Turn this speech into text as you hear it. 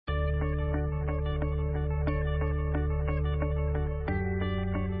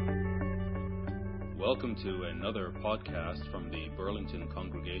Welcome to another podcast from the Burlington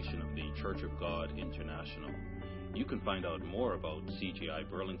congregation of the Church of God International. You can find out more about CGI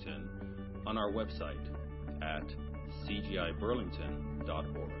Burlington on our website at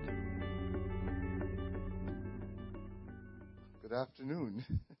cgiburlington.org. Good afternoon.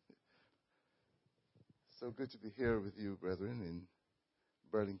 So good to be here with you, brethren, in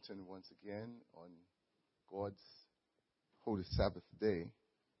Burlington once again on God's Holy Sabbath day.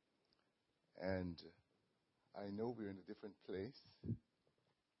 And I know we're in a different place.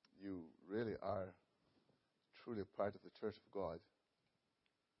 You really are truly a part of the Church of God,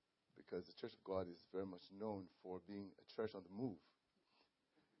 because the Church of God is very much known for being a church on the move.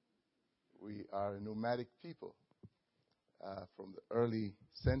 We are a nomadic people from the early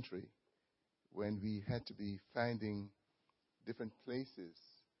century, when we had to be finding different places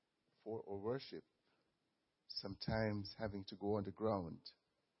for our worship, sometimes having to go underground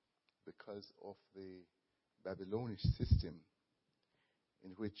because of the Babylonish system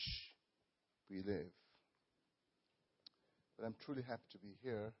in which we live. But I'm truly happy to be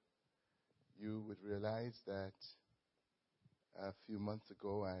here. You would realize that a few months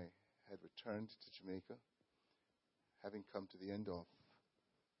ago I had returned to Jamaica, having come to the end of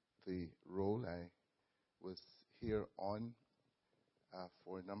the role I was here on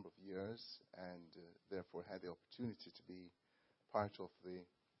for a number of years, and therefore had the opportunity to be part of the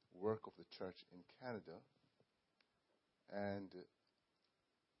work of the church in Canada. And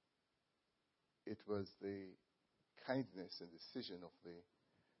it was the kindness and decision of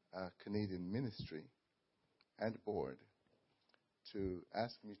the Canadian ministry and board to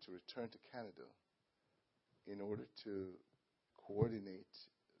ask me to return to Canada in order to coordinate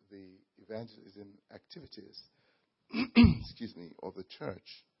the evangelism activities of the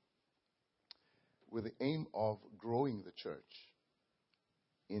church, with the aim of growing the church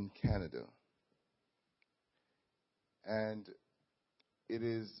in Canada. And it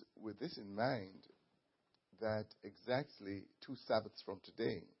is with this in mind that exactly 2 Sabbaths from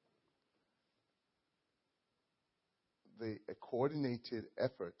today, a coordinated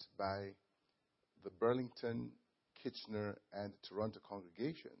effort by the Burlington, Kitchener, and Toronto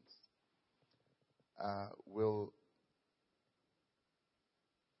congregations will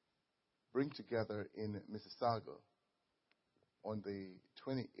bring together in Mississauga on the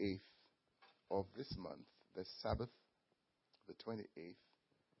 28th of this month, the Sabbath, the 28th,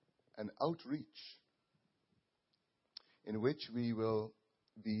 an outreach in which we will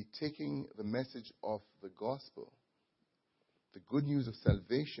be taking the message of the gospel, the good news of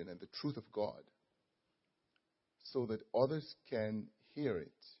salvation and the truth of God, so that others can hear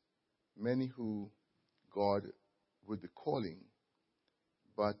it, many who God would be calling.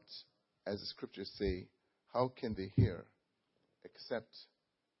 But as the scriptures say, how can they hear except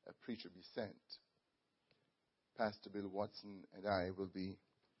a preacher be sent? Pastor Bill Watson and I will be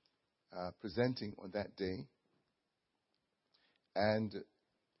presenting on that day, and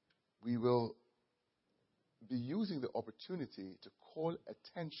we will be using the opportunity to call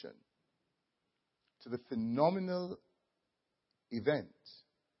attention to the phenomenal event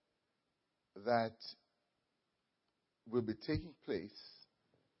that will be taking place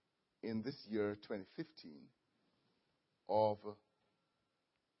in this year 2015 of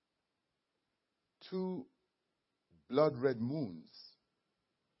 2 blood red moons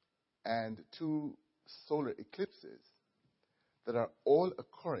and 2 solar eclipses that are all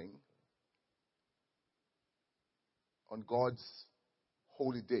occurring on God's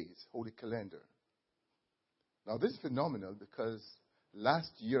holy days, holy calendar. Now, this is phenomenal because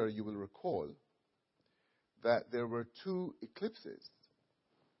last year, you will recall that there were 2 eclipses,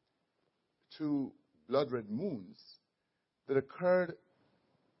 2 blood red moons that occurred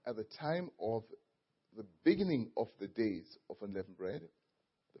at the time of the beginning of the days of unleavened bread,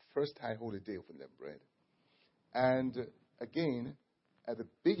 the first high holy day of unleavened bread, and again at the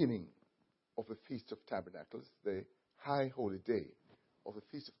beginning of the Feast of Tabernacles, the high holy day of the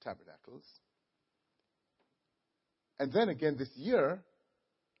Feast of Tabernacles. And then again this year,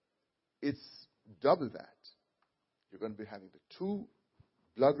 it's double that. You're going to be having the 2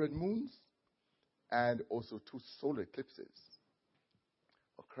 blood red moons and also 2 solar eclipses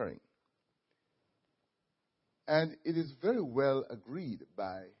occurring. And it is very well agreed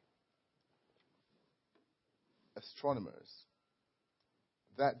by astronomers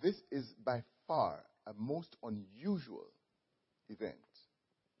that this is by far a most unusual event.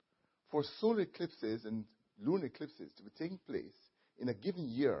 For solar eclipses and lunar eclipses to be taking place in a given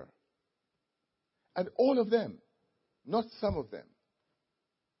year, and all of them, not some of them,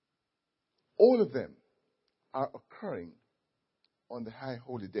 all of them are occurring on the high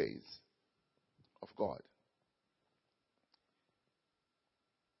holy days of God.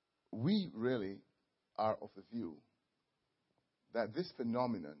 We really are of the view that this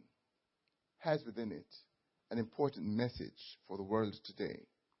phenomenon has within it an important message for the world today.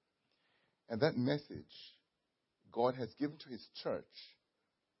 And that message God has given to his church,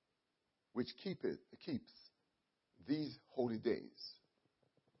 which keeps these holy days.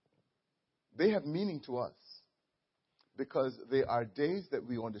 They have meaning to us because they are days that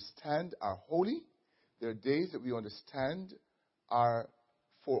we understand are holy. They are days that we understand are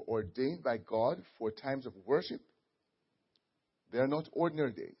foreordained by God for times of worship. They are not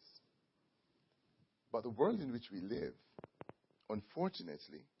ordinary days. But the world in which we live,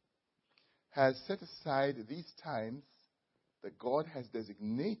 unfortunately, has set aside these times that God has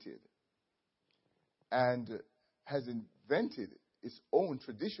designated and has invented its own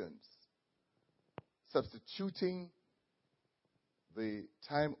traditions, substituting the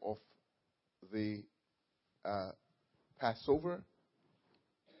time of the Passover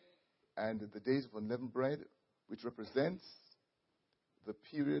and the days of unleavened bread, which represents the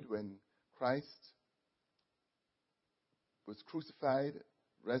period when Christ was crucified,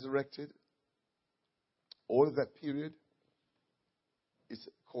 resurrected. All of that period is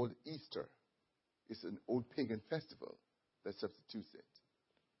called Easter. It's an old pagan festival that substitutes it.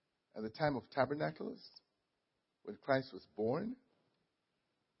 And the time of tabernacles, when Christ was born,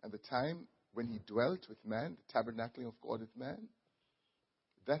 and the time when he dwelt with man, the tabernacling of God with man,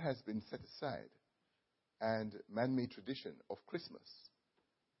 that has been set aside. And man-made tradition of Christmas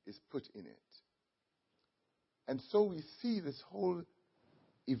is put in it. And so we see this whole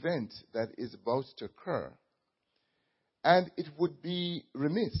event that is about to occur. And it would be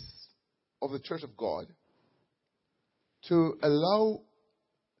remiss of the Church of God to allow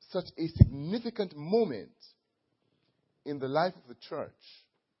such a significant moment in the life of the church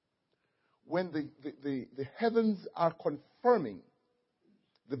when the heavens are confirming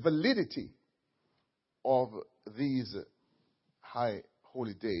the validity of these high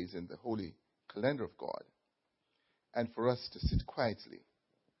holy days in the holy calendar of God, and for us to sit quietly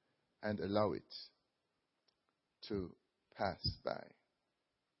and allow it to pass by.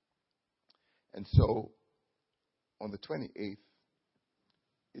 And so, on the 28th,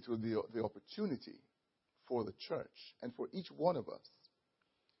 it will be the opportunity for the church and for each one of us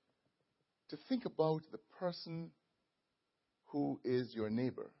to think about the person who is your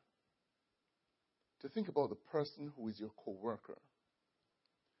neighbor, to think about the person who is your co-worker,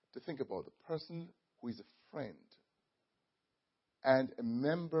 to think about the person who is a friend and a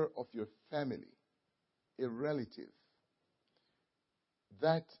member of your family, a relative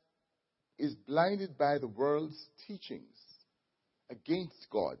that is blinded by the world's teachings against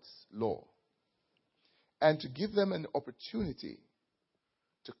God's law, and to give them an opportunity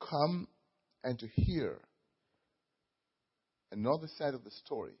to come and to hear another side of the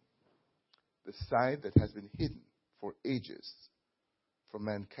story, the side that has been hidden for ages from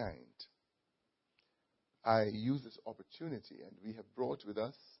mankind. I use this opportunity, and we have brought with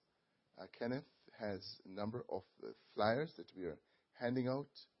us, Kenneth has a number of the flyers that we are handing out.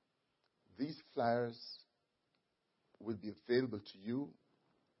 These flyers will be available to you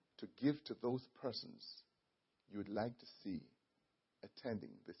to give to those persons you would like to see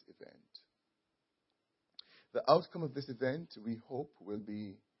attending this event. The outcome of this event, we hope, will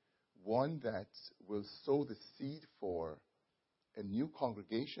be one that will sow the seed for a new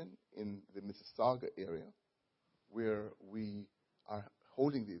congregation in the Mississauga area where we are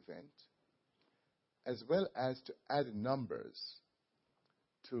holding the event, as well as to add numbers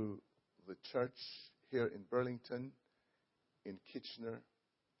to the church here in Burlington, in Kitchener,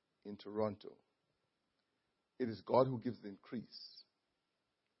 in Toronto. It is God who gives the increase,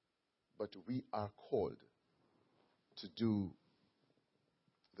 but we are called to do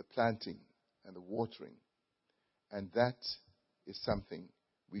the planting and the watering, and that is something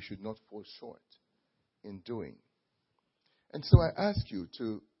we should not fall short in doing. And so I ask you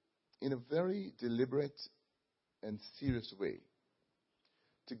to, in a very deliberate and serious way,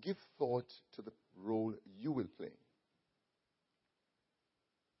 to give thought to the role you will play.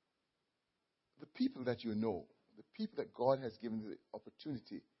 The people that you know, the people that God has given the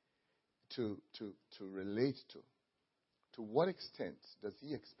opportunity to relate to what extent does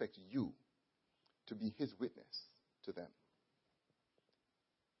he expect you to be his witness to them?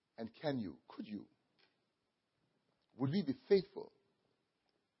 And could you? Would we be faithful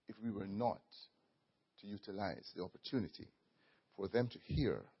if we were not to utilize the opportunity for them to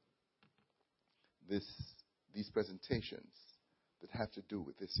hear these presentations that have to do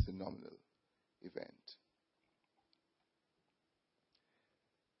with this phenomenal event?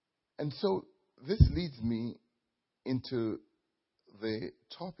 And so this leads me into the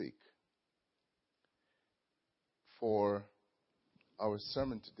topic for our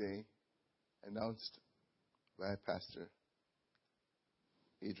sermon today, announced by Pastor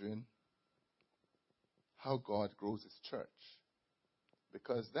Adrian, how God grows his church.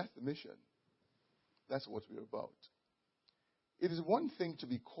 Because that's the mission. That's what we're about. It is one thing to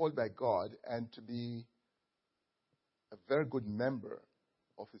be called by God and to be a very good member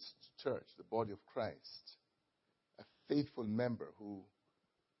of his church, the body of Christ, a faithful member who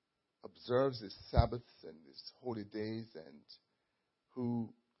observes his Sabbaths and his holy days, and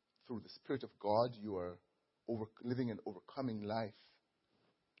who, through the Spirit of God, you are living an overcoming life.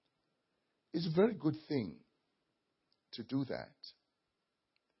 It's a very good thing to do that.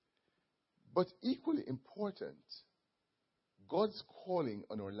 But equally important, God's calling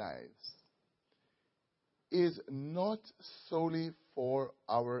on our lives is not solely for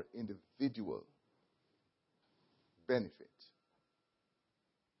our individual benefit.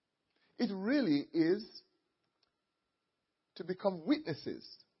 It really is to become witnesses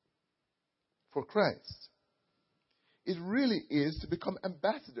for Christ. It really is to become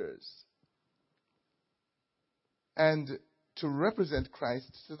ambassadors and to represent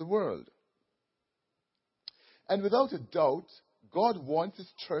Christ to the world. And without a doubt, God wants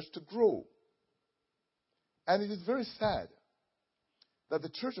his church to grow. And it is very sad that the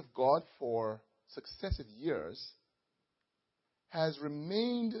Church of God for successive years has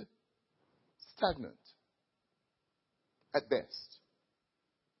remained stagnant at best.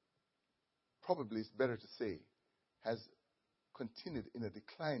 Probably it's better to say has continued in a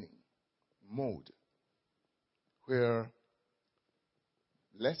declining mode where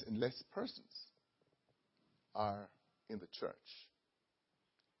less and less persons are in the church.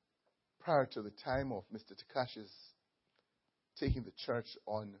 Prior to the time of Mr. Takashi's taking the church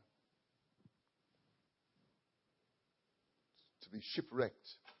on to be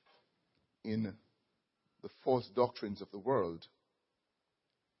shipwrecked in the false doctrines of the world,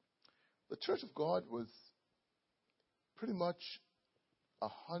 the Church of God was pretty much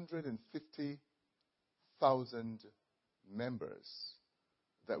 150,000 members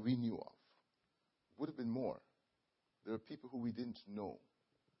that we knew of. Would have been more. There were people who we didn't know.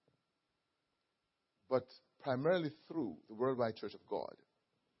 But primarily through the Worldwide Church of God,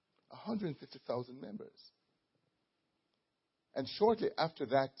 150,000 members. And shortly after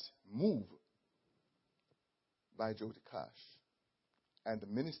that move by Joe Takash and the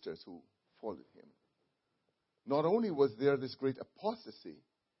ministers who followed him, not only was there this great apostasy,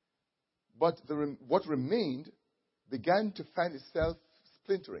 but what remained began to find itself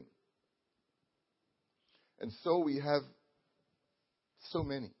splintering. And so we have so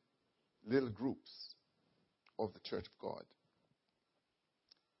many little groups of the Church of God.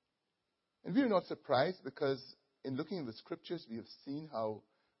 And we are not surprised, because in looking at the scriptures, we have seen how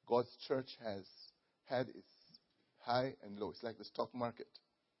God's church has had its high and low. It's like the stock market.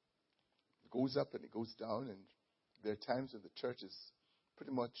 It goes up and it goes down, and there are times when the church is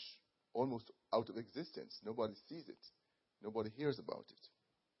pretty much almost out of existence. Nobody sees it. Nobody hears about it.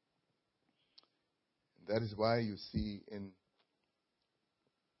 And that is why you see in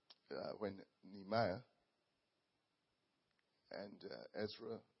when Nehemiah and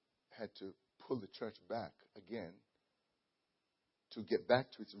Ezra had to pull the church back again to get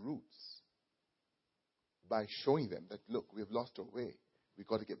back to its roots by showing them that, look, we have lost our way. We've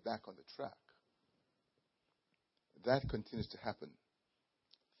got to get back on the track. That continues to happen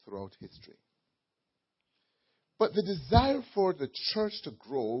throughout history. But the desire for the church to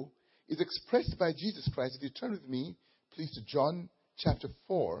grow is expressed by Jesus Christ. If you turn with me, please, to John chapter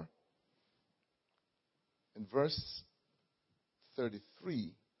 4 and verse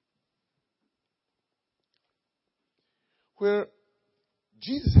 33, where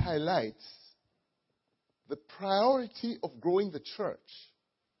Jesus highlights the priority of growing the church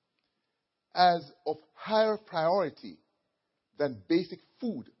as of higher priority than basic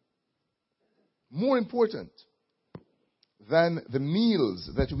food. More important than the meals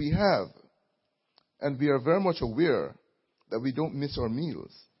that we have. And we are very much aware that we don't miss our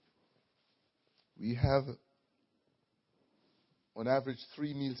meals. We have, on average,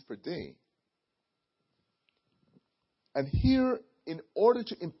 3 meals per day. And here, in order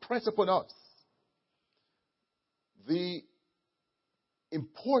to impress upon us the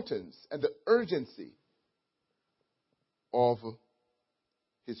importance and the urgency of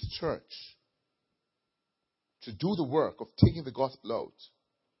his church to do the work of taking the gospel out.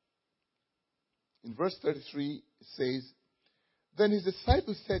 In verse 33, it says, "Then his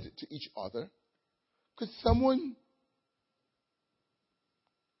disciples said to each other, could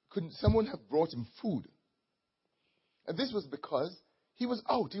could someone have brought him food? And this was because he was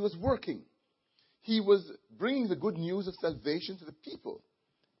out, he was working. He was bringing the good news of salvation to the people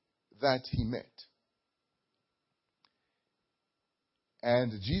that he met.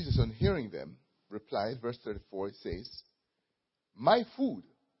 And Jesus, on hearing them, replied, verse 34, it says, my food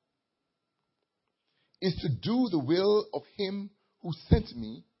is to do the will of him who sent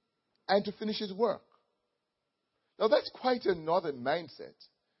me and to finish his work. Now that's quite another mindset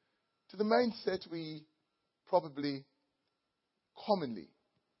to the mindset we probably commonly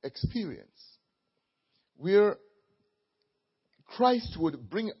experience, where Christ would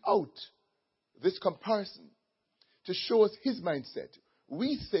bring out this comparison to show us his mindset.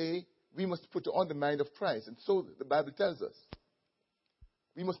 We say we must put on the mind of Christ, and so the Bible tells us.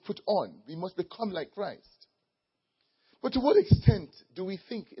 We must put on, we must become like Christ. But to what extent do we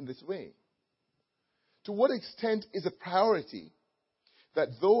think in this way? To what extent is a priority that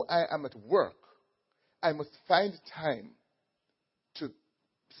though I am at work, I must find time to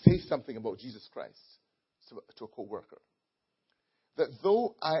say something about Jesus Christ to a co-worker? That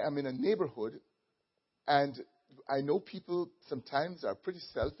though I am in a neighborhood and I know people sometimes are pretty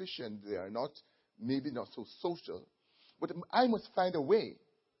selfish and they are maybe not so social, but I must find a way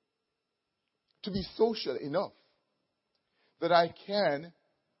to be social enough that I can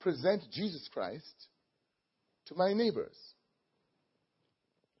present Jesus Christ to my neighbors.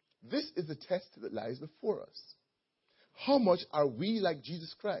 This is the test that lies before us. How much are we like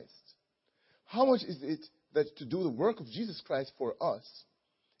Jesus Christ? How much is it that to do the work of Jesus Christ for us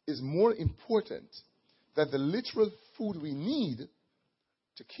is more important than the literal food we need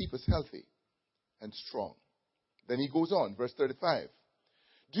to keep us healthy and strong? Then he goes on, verse 35.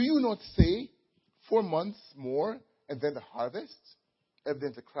 Do you not say 4 months more and then the harvest?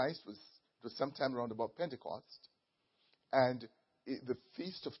 Evidently Christ was sometime around about Pentecost. And the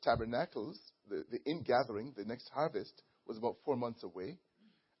Feast of Tabernacles, the ingathering, the next harvest, was about 4 months away.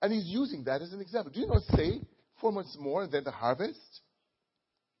 And he's using that as an example. Do you not say 4 months more and then the harvest?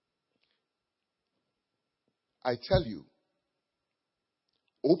 I tell you,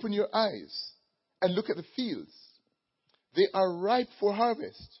 open your eyes and look at the fields. They are ripe for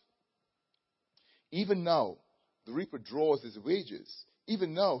harvest. Even now, the reaper draws his wages.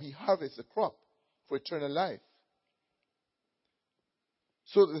 Even now, he harvests the crop for eternal life,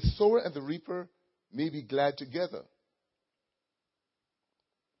 so that the sower and the reaper may be glad together.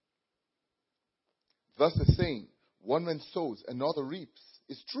 Thus the saying, one man sows, another reaps,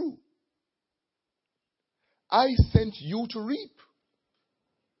 is true. I sent you to reap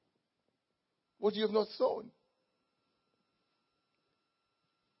what you have not sown.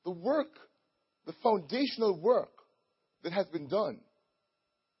 The work, the foundational work that has been done,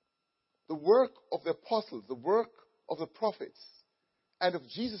 the work of the apostles, the work of the prophets, and of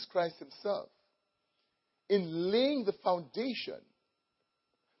Jesus Christ himself, in laying the foundation,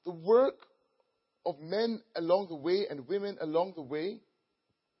 the work of men along the way and women along the way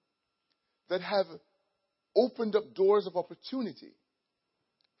that have opened up doors of opportunity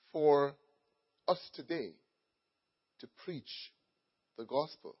for us today to preach the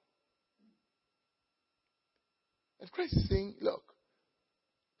gospel. And Christ is saying, look,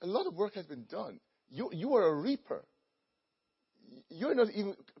 a lot of work has been done. You are a reaper. You're not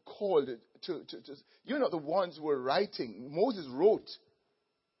even called to you're not the ones who are writing. Moses wrote,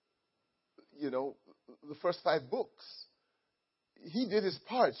 the first 5 books. He did his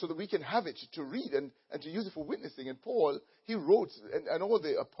part so that we can have it to read and to use it for witnessing. And Paul, he wrote, and all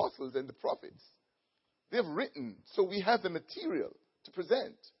the apostles and the prophets, they've written, so we have the material to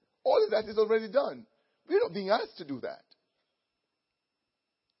present. All of that is already done. We're not being asked to do that.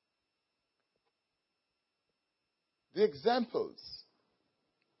 The examples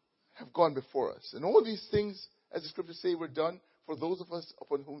have gone before us. And all these things, as the scriptures say, were done for those of us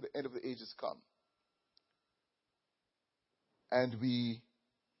upon whom the end of the age has come. And we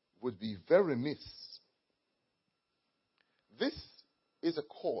would be very remiss. This is a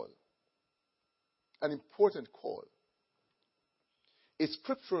call, an important call, a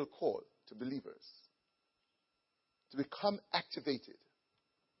scriptural call to believers to become activated,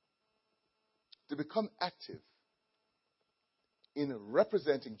 to become active in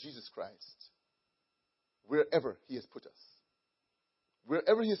representing Jesus Christ wherever he has put us.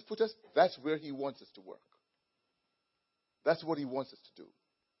 Wherever he has put us, that's where he wants us to work. That's what he wants us to do.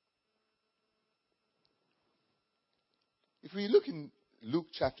 If we look in Luke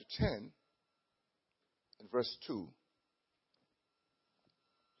chapter 10 and verse 2,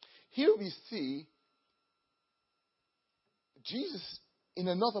 here we see Jesus in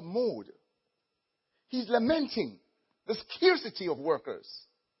another mode. He's lamenting the scarcity of workers.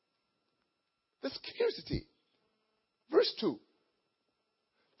 The scarcity. Verse 2.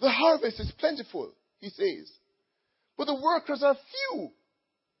 The harvest is plentiful, he says, but the workers are few.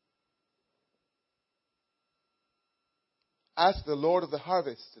 Ask the Lord of the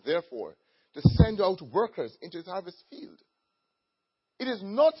harvest, therefore, to send out workers into his harvest field. It is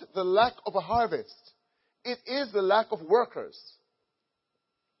not the lack of a harvest. It is the lack of workers.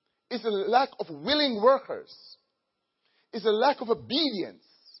 It's the lack of willing workers. It's the lack of obedience.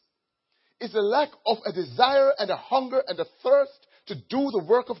 It's the lack of a desire and a hunger and a thirst to do the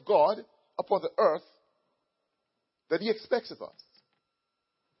work of God upon the earth that he expects of us.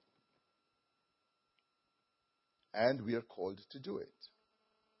 And we are called to do it.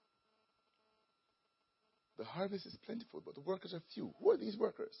 The harvest is plentiful, but the workers are few. Who are these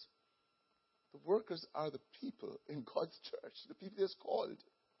workers? The workers are the people in God's church, the people he has called.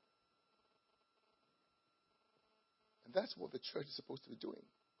 And that's what the church is supposed to be doing.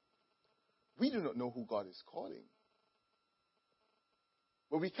 We do not know who God is calling.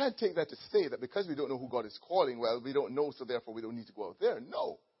 But we can't take that to say that because we don't know who God is calling, well, we don't know, so therefore we don't need to go out there.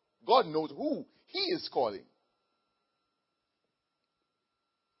 No. God knows who he is calling.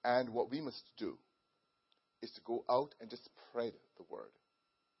 And what we must do is to go out and just spread the word.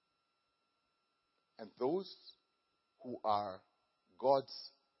 And those who are God's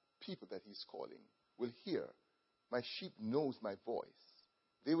people that he's calling will hear. My sheep knows my voice.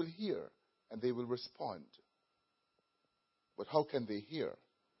 They will hear and they will respond. But how can they hear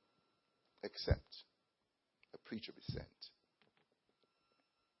except a preacher be sent?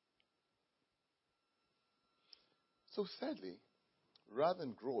 So sadly, rather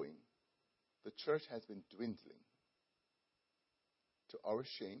than growing, the church has been dwindling. To our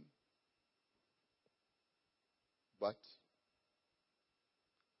shame, but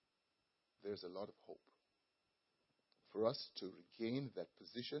there's a lot of hope for us to regain that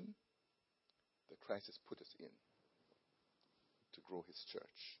position that Christ has put us in to grow his church.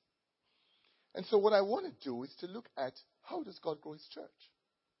 And so what I want to do is to look at how does God grow his church?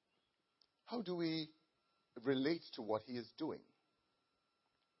 How do we relate to what he is doing?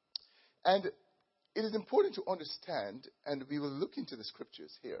 And it is important to understand, and we will look into the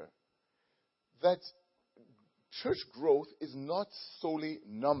scriptures here, that church growth is not solely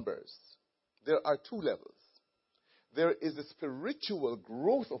numbers. There are two levels. There is the spiritual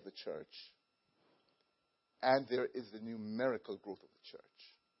growth of the church, and there is the numerical growth of the church.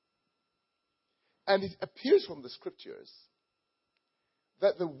 And it appears from the scriptures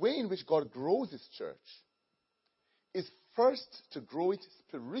that the way in which God grows his church is first to grow it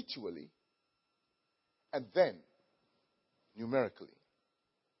spiritually and then numerically.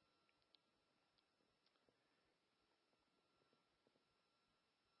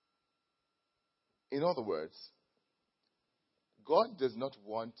 In other words, God does not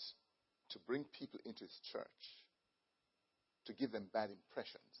want to bring people into his church to give them bad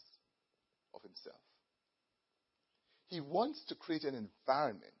impressions of himself. He wants to create an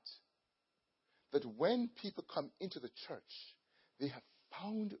environment that when people come into the church, they have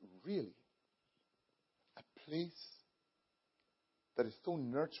found really a place that is so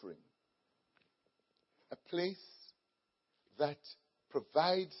nurturing, a place that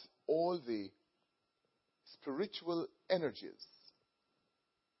provides all the spiritual energies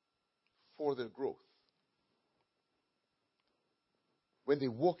for their growth. When they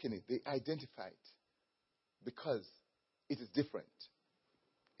walk in it, they identify it because it is different.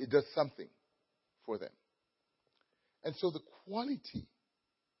 It does something for them. And so the quality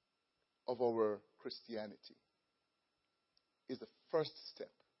of our Christianity is the first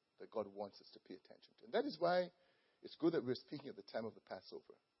step that God wants us to pay attention to. And that is why it's good that we're speaking at the time of the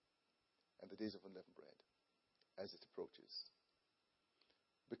Passover and the days of unleavened bread as it approaches.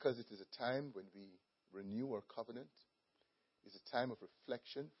 Because it is a time when we renew our covenant. It's a time of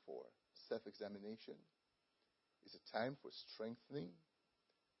reflection for self-examination. It's a time for strengthening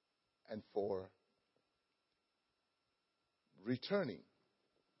and for returning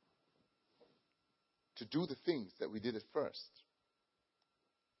to do the things that we did at first,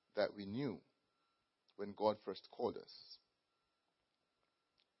 that we knew when God first called us.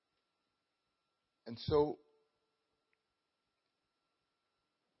 And so,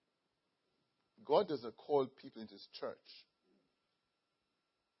 God doesn't call people into his church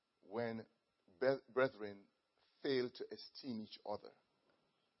when brethren fail to esteem each other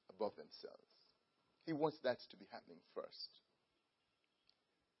above themselves. He wants that to be happening first.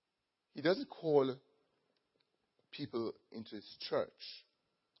 He doesn't call people into his church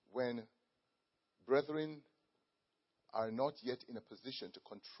when brethren are not yet in a position to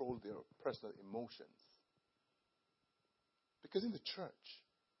control their personal emotions. Because in the church,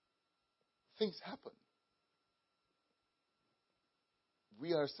 things happen.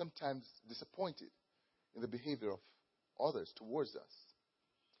 We are sometimes disappointed in the behavior of others towards us.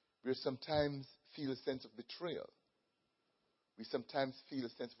 We sometimes feel a sense of betrayal. We sometimes feel a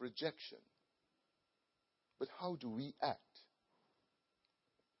sense of rejection. But how do we act?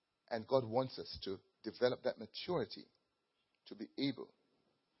 And God wants us to develop that maturity to be able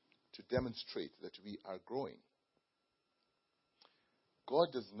to demonstrate that we are growing. God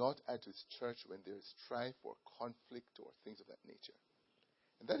does not add to His church when there is strife or conflict or things of that nature.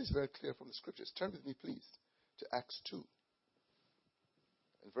 And that is very clear from the Scriptures. Turn with me, please, to Acts 2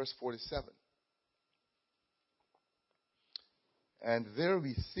 and verse 47. And there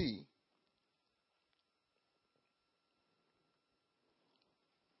we see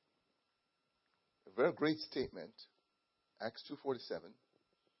a very great statement, Acts 2:47.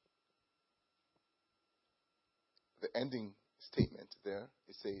 The ending statement there,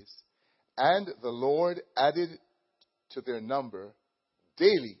 it says, and the Lord added to their number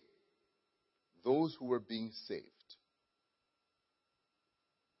daily those who were being saved.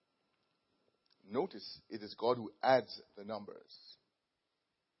 Notice, it is God who adds the numbers.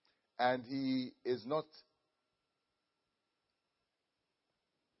 And He is not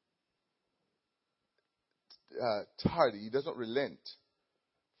tardy. He does not relent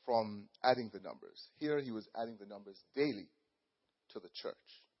from adding the numbers. Here He was adding the numbers daily to the church.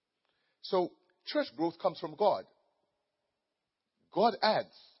 So, church growth comes from God. God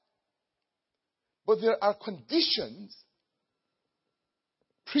adds. But there are conditions,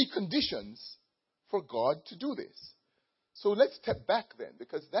 preconditions for God to do this. So let's step back then,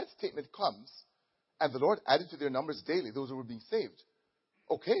 because that statement comes, and the Lord added to their numbers daily those who were being saved.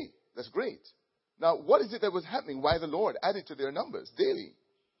 Okay, that's great. Now, what is it that was happening? Why the Lord added to their numbers daily?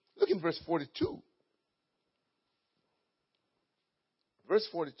 Look in verse 42. Verse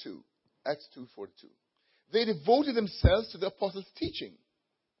 42, Acts 2:42. They devoted themselves to the apostles' teaching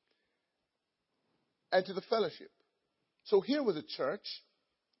and to the fellowship. So here was a church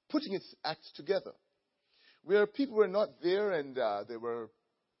putting its acts together, where people were not there and they were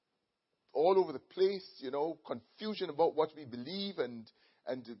all over the place, confusion about what we believe and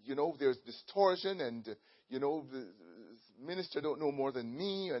there's distortion and, the minister don't know more than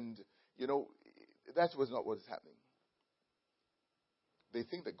me and, that was not what is happening. They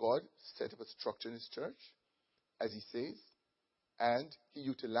think that God set up a structure in His church, as He says, and He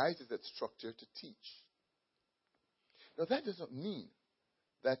utilizes that structure to teach. Now, that does not mean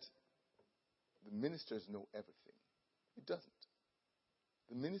that the ministers know everything. It doesn't.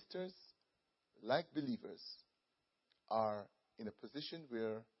 The ministers, like believers, are in a position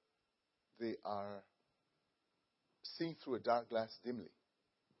where they are seeing through a dark glass dimly.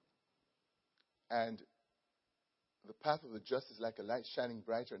 And the path of the just is like a light shining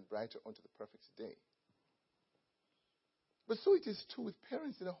brighter and brighter unto the perfect day. But so it is too with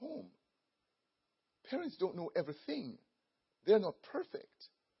parents in a home. Parents don't know everything. They're not perfect.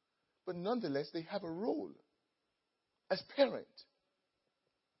 But nonetheless, they have a role as parent.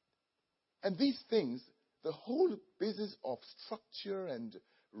 And these things, the whole business of structure and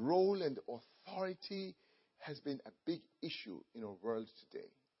role and authority has been a big issue in our world today.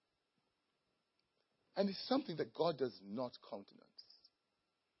 And it's something that God does not countenance.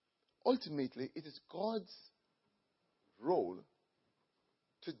 Ultimately, it is God's role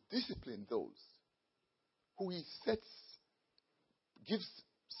to discipline those who He gives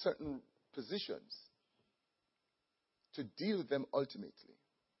certain positions to deal with them ultimately.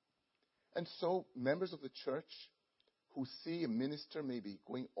 And so members of the church who see a minister maybe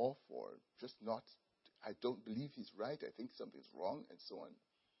going off or just not, I don't believe he's right, I think something's wrong, and so on,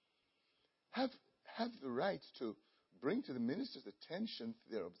 have the right to bring to the minister's attention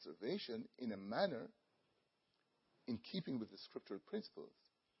their observation in a manner in keeping with the scriptural principles,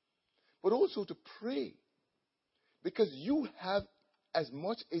 but also to pray, because you have as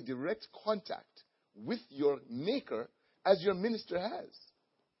much a direct contact with your Maker as your minister has.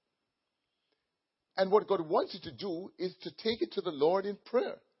 And what God wants you to do is to take it to the Lord in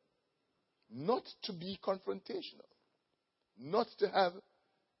prayer, not to be confrontational, not to have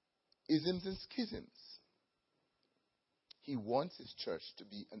isms and schisms. He wants His church to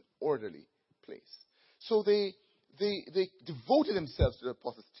be an orderly place. So they devoted themselves to the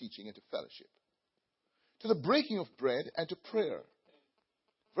apostles' teaching and to fellowship, to the breaking of bread and to prayer.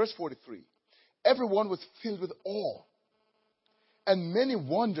 Verse 43, everyone was filled with awe, and many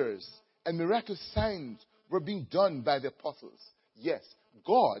wonders and miraculous signs were being done by the apostles. Yes,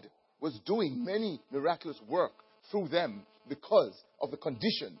 God was doing many miraculous work through them because of the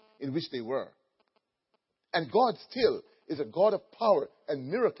condition in which they were. And God still is a God of power and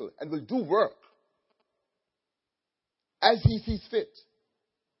miracle and will do work as he sees fit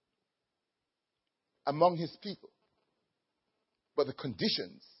among his people. But the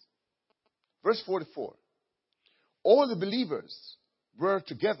conditions, verse 44, all the believers were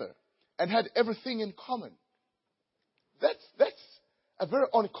together and had everything in common. That's a very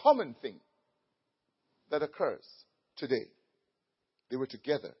uncommon thing that occurs today. They were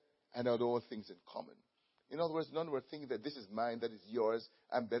together and had all things in common. In other words, none were thinking that this is mine, that is yours,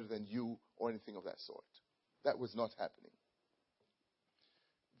 I'm better than you, or anything of that sort. That was not happening.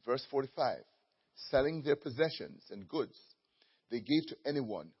 Verse 45, selling their possessions and goods, they gave to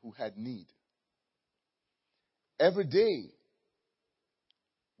anyone who had need. Every day,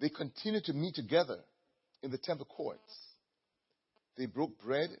 they continued to meet together in the temple courts. They broke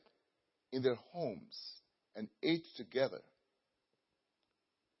bread in their homes and ate together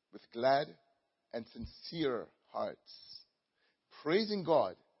with glad and sincere hearts, praising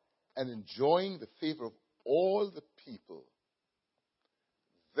God and enjoying the favor of all the people.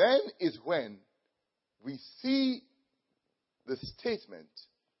 Then is when we see the statement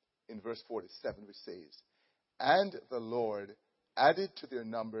in verse 47 which says, and the Lord added to their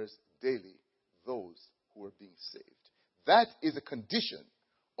numbers daily those who were being saved. That is a condition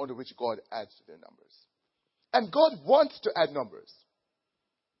under which God adds to their numbers. And God wants to add numbers.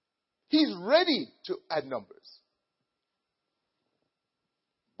 He's ready to add numbers.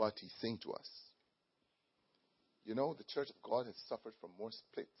 But he's saying to us, you know, the church of God has suffered from more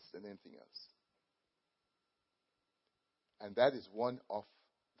splits than anything else. And that is one of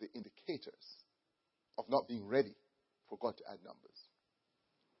the indicators of not being ready for God to add numbers.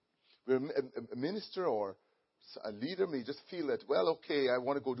 Where a minister or a leader may just feel that, well, okay, I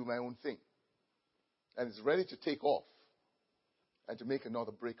want to go do my own thing. And is ready to take off and to make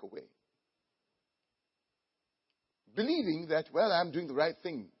another breakaway. Believing that, well, I'm doing the right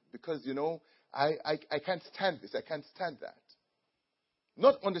thing because, you know, I can't stand this, I can't stand that.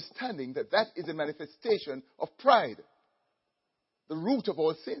 Not understanding that that is a manifestation of pride, the root of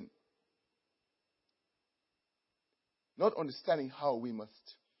all sin. Not understanding how we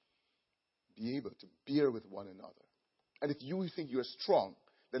must be able to bear with one another. And if you think you're strong,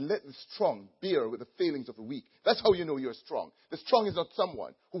 then let the strong bear with the failings of the weak. That's how you know you're strong. The strong is not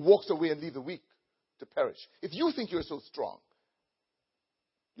someone who walks away and leaves the weak to perish. If you think you're so strong,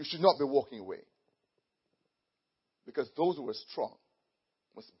 you should not be walking away. Because those who are strong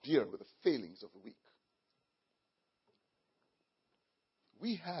must bear with the failings of the weak.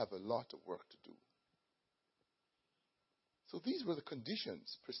 We have a lot of work to do. So these were the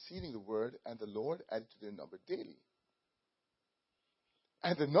conditions preceding the word, and the Lord added to their number daily.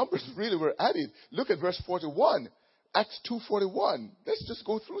 And the numbers really were added. Look at verse 41. Acts 2:41. Let's just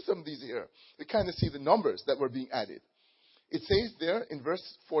go through some of these here. We kind of see the numbers that were being added. It says there in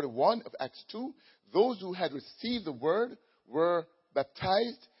verse 41 of Acts 2, those who had received the word were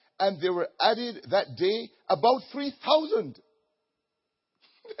baptized, and there were added that day about 3,000.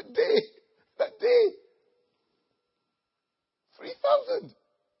 That day. 3,000.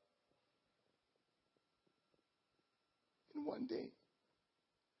 In one day.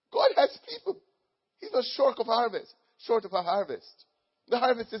 God has people. He's not short of a harvest. The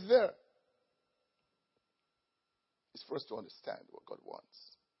harvest is there. It's for us to understand what God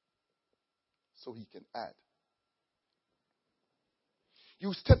wants, so he can add.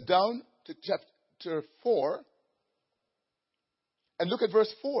 You step down to chapter 4 and look at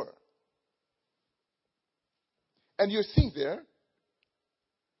verse 4. And you're seeing there,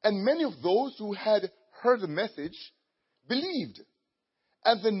 and many of those who had heard the message believed.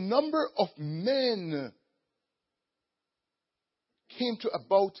 And the number of men came to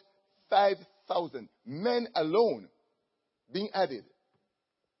about 5,000. Men alone being added.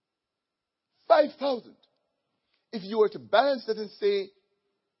 5,000. If you were to balance that and say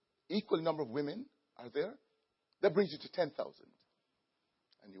equal number of women are there, that brings you to 10,000.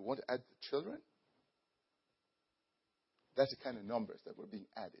 And you want to add the children? That's the kind of numbers that were being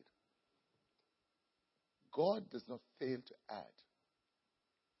added. God does not fail to add.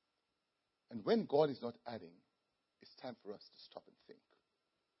 And when God is not adding, it's time for us to stop and think.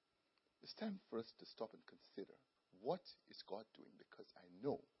 It's time for us to stop and consider, what is God doing? Because I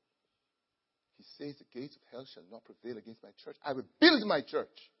know he says the gates of hell shall not prevail against my church. I will build my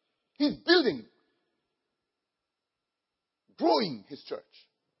church. He's building, growing his church.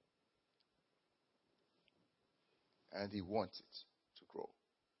 And he wants it to grow.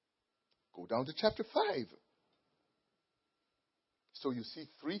 Go down to chapter 5. So you see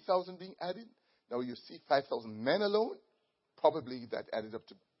 3,000 being added. Now you see 5,000 men alone. Probably that added up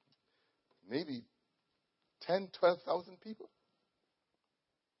to maybe 10, 12,000 people.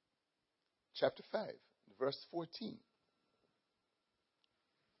 Chapter 5, verse 14.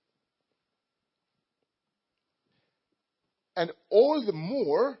 And all the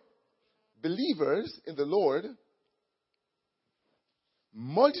more believers in the Lord,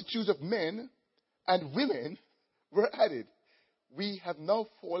 multitudes of men and women were added. We have now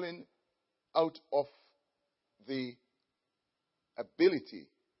fallen out of the ability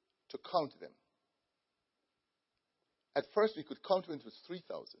to count them. At first, we could count when it was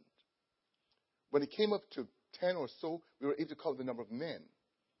 3,000. When it came up to 10 or so, we were able to count the number of men.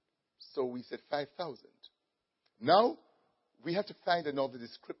 So we said 5,000. Now, we have to find another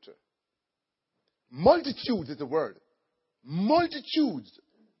descriptor. Multitudes is the word. Multitudes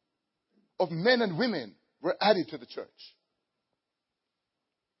of men and women were added to the church.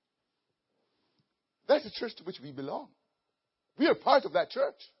 That's the church to which we belong. We are part of that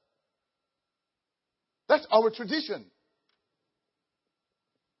church. That's our tradition.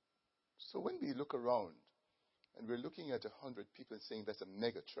 So when we look around and we're looking at 100 people and saying that's a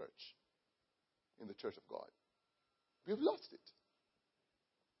mega church in the church of God, we've lost it.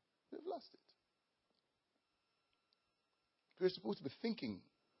 We've lost it. We're supposed to be thinking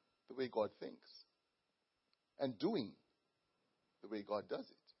the way God thinks and doing the way God does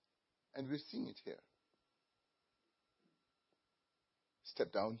it. And we're seeing it here.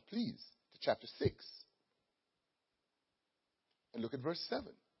 Step down, please, to chapter 6. And look at verse 7.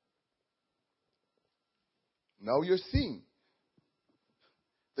 Now you're seeing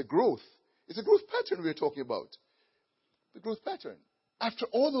the growth. It's a growth pattern we're talking about. The growth pattern. After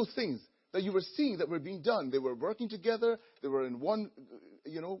all those things that you were seeing that were being done, they were working together, they were in one,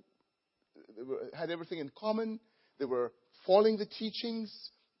 had everything in common, they were following the teachings,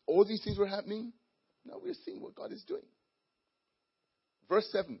 all these things were happening. Now we're seeing what God is doing. Verse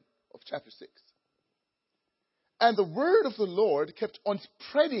 7 of chapter 6. And the word of the Lord kept on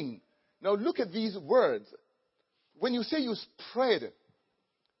spreading. Now look at these words. When you say you spread,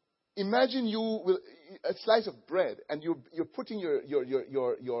 imagine you will a slice of bread and you're putting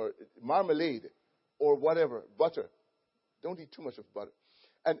your marmalade or whatever, butter. Don't eat too much of butter.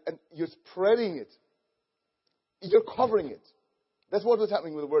 And you're spreading it. You're covering it. That's what was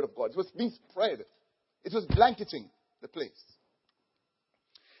happening with the word of God. It was being spread. It was blanketing the place.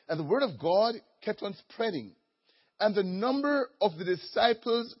 And the word of God kept on spreading. And the number of the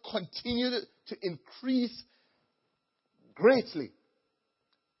disciples continued to increase greatly.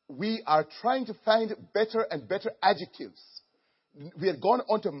 We are trying to find better and better adjectives. We had gone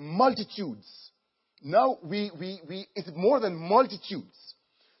on to multitudes. Now it's more than multitudes.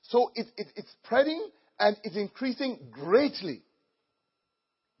 So it's spreading and it's increasing greatly.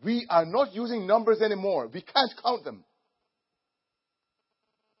 We are not using numbers anymore. We can't count them.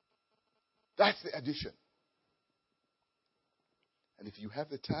 That's the addition. And if you have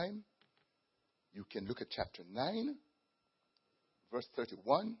the time, you can look at chapter 9, verse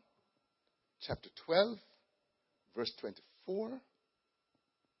 31, chapter 12, verse 24,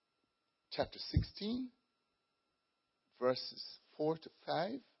 chapter 16, verses 4 to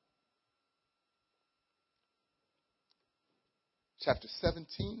 5, chapter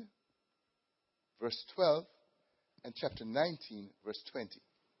 17, verse 12, and chapter 19, verse 20.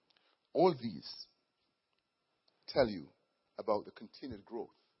 All these tell you about the continued growth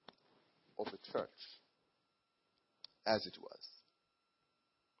of the church as it was.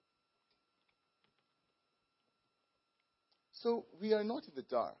 So we are not in the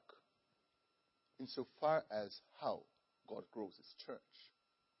dark insofar as how God grows his church.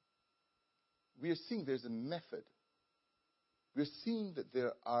 We are seeing there's a method. We're seeing that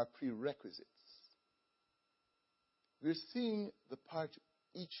there are prerequisites. We're seeing the part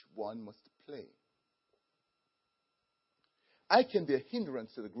each one must play. I can be a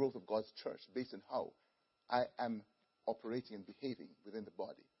hindrance to the growth of God's church based on how I am operating and behaving within the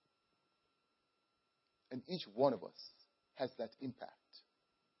body. And each one of us has that impact.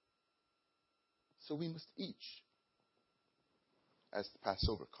 So we must each, as the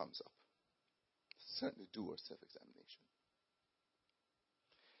Passover comes up, certainly do our self-examination.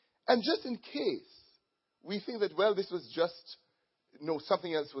 And just in case we think that, well, this was just,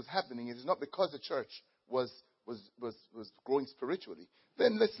 something else was happening, it is not because the church was growing spiritually,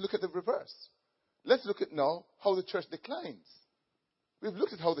 then let's look at the reverse. Let's look at now how the church declines. We've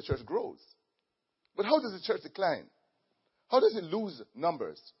looked at how the church grows. But how does the church decline? How does it lose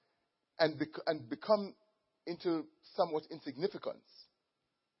numbers and become into somewhat insignificance?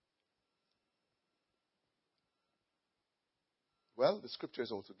 Well, the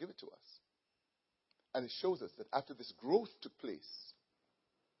scriptures also give it to us. And it shows us that after this growth took place,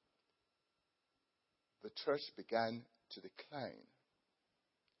 the church began to decline.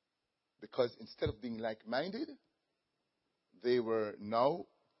 Because instead of being like-minded, they were now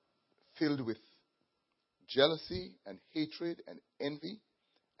filled with jealousy and hatred and envy,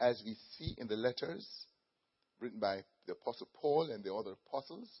 as we see in the letters written by the Apostle Paul and the other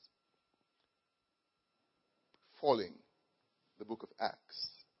apostles, following the book of Acts.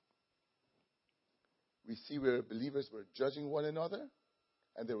 We see where believers were judging one another,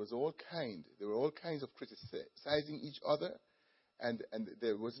 and there were all kinds of criticizing each other, and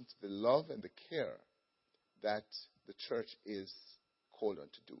there wasn't the love and the care that the church is called on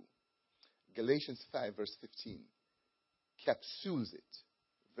to do. Galatians 5 verse 15 capsules it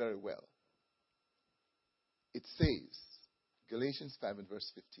very well. It says, Galatians 5 and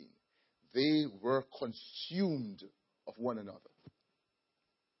verse 15, they were consumed of one another.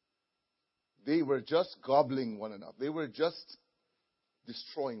 They were just gobbling one another. They were just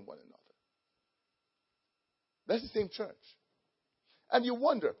destroying one another. That's the same church. And you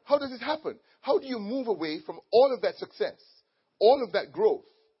wonder, how does it happen? How do you move away from all of that success, all of that growth?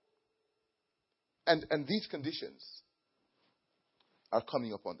 And these conditions are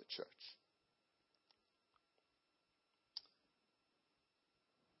coming upon the church.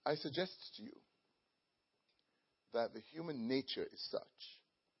 I suggest to you that the human nature is such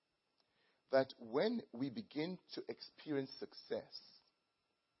that when we begin to experience success,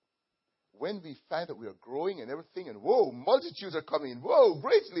 when we find that we are growing and everything, and whoa, multitudes are coming in, whoa,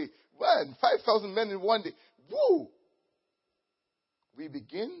 greatly, man, 5,000 men in one day, whoa, we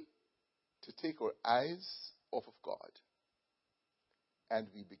begin to take our eyes off of God, and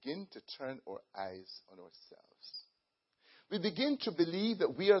we begin to turn our eyes on ourselves. We begin to believe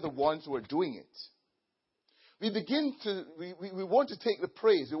that we are the ones who are doing it. We want to take the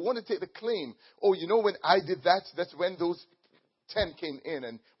praise. We want to take the claim. Oh, you know, when I did that, that's when those 10 came in.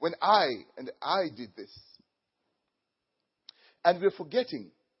 And when I did this. And we're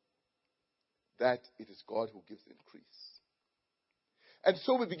forgetting that it is God who gives the increase. And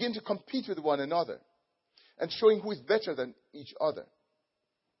so we begin to compete with one another and showing who is better than each other.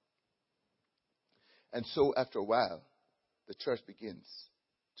 And so after a while, the church begins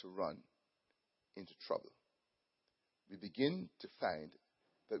to run into trouble. We begin to find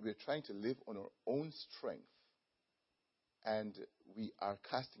that we're trying to live on our own strength, and we are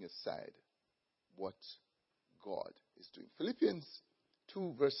casting aside what God is doing. Philippians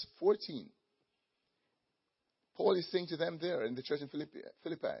 2 verse 14. Paul is saying to them there in the church in Philippi,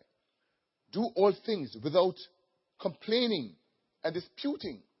 do all things without complaining and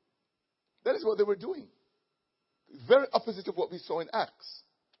disputing. That is what they were doing. Very opposite of what we saw in Acts.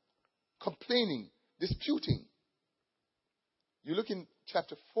 Complaining, disputing. You look in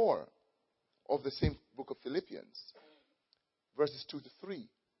chapter 4 of the same book of Philippians, verses 2 to 3.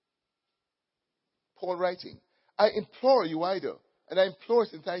 Paul writing, I implore you, Ida, and I implore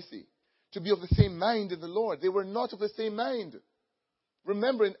Syntyche, to be of the same mind in the Lord. They were not of the same mind.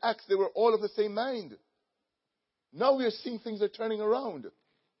 Remember in Acts, they were all of the same mind. Now we are seeing things are turning around.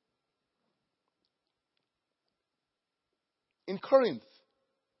 In Corinth,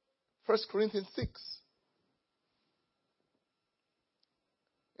 1 Corinthians 6.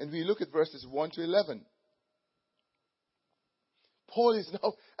 And we look at verses 1 to 11. Paul is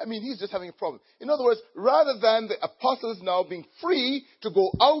now, he's just having a problem. In other words, rather than the apostles now being free to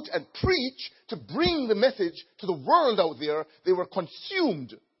go out and preach, to bring the message to the world out there, they were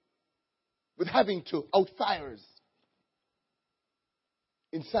consumed with having to out fires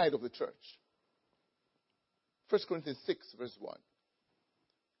inside of the church. 1 Corinthians 6, verse 1.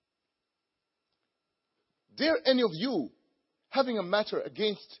 Dare any of you, having a matter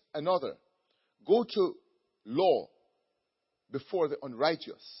against another, go to law before the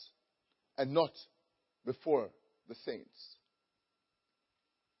unrighteous and not before the saints?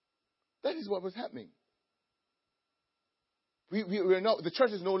 That is what was happening. We are now, the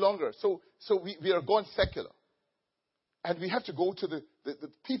church is no longer, so we are gone secular. And we have to go to the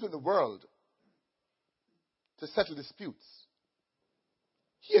people in the world to settle disputes.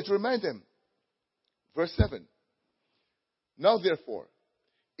 He had to remind them. Verse 7. Now therefore,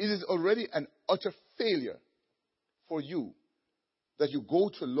 it is already an utter failure for you that you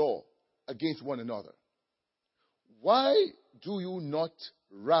go to law against one another. Why do you not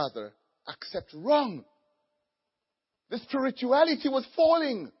rather accept wrong? The spirituality was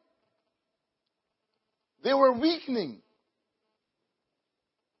falling. They were weakening.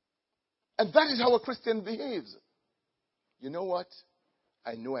 And that is how a Christian behaves. You know what?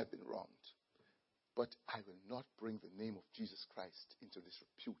 I know I've been wronged. But I will not bring the name of Jesus Christ into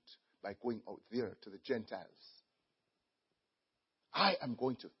disrepute by going out there to the Gentiles. I am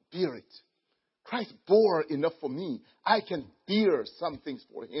going to bear it. Christ bore enough for me. I can bear some things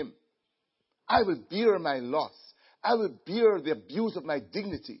for him. I will bear my loss. I will bear the abuse of my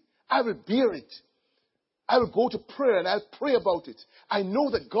dignity. I will bear it. I will go to prayer and I'll pray about it. I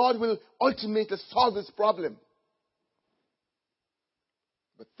know that God will ultimately solve this problem.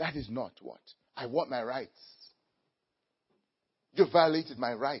 But that is not what. I want my rights. You violated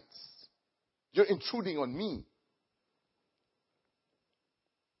my rights. You're intruding on me.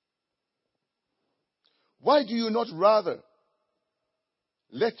 Why do you not rather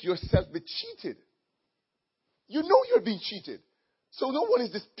let yourself be cheated? You know you're being cheated. So no one is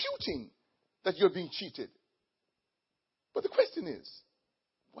disputing that you're being cheated. But the question is,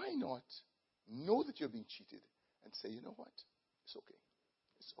 why not know that you're being cheated and say, you know what? It's okay.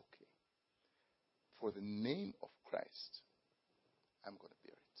 It's okay. For the name of Christ, I'm going to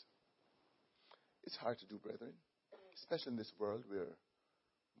bear it. It's hard to do, brethren, especially in this world where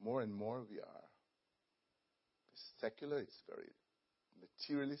more and more we are secular, it's very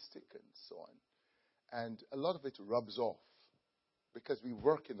materialistic and so on. And a lot of it rubs off because we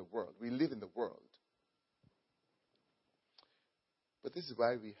work in the world. We live in the world. But this is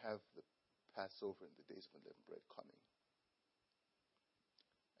why we have the Passover and the Days of Unleavened Bread coming.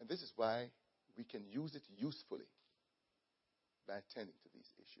 And this is why we can use it usefully by attending to these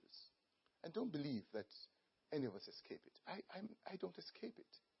issues. And don't believe that any of us escape it. I don't escape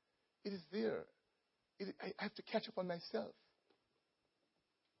it. It is there. I have to catch up on myself.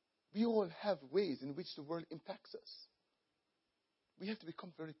 We all have ways in which the world impacts us. We have to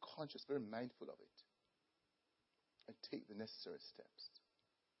become very conscious, very mindful of it, and take the necessary steps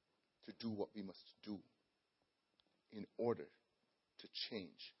to do what we must do in order to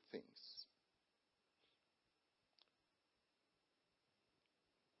change things.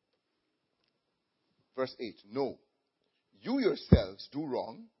 Verse 8, no, you yourselves do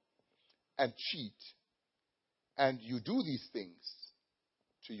wrong and cheat, and you do these things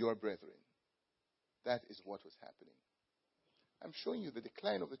to your brethren. That is what was happening. I'm showing you the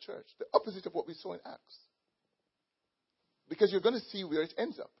decline of the church, the opposite of what we saw in Acts. Because you're going to see where it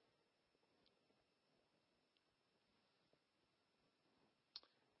ends up.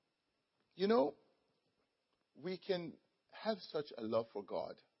 You know, we can have such a love for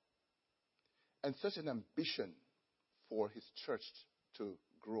God and such an ambition for his church to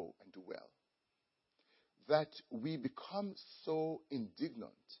grow and do well, that we become so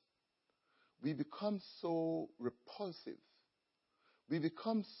indignant, we become so repulsive, we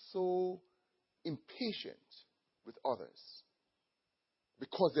become so impatient with others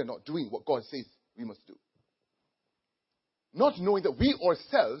because they're not doing what God says we must do. Not knowing that we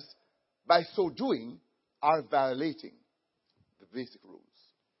ourselves, by so doing, are violating the basic rules.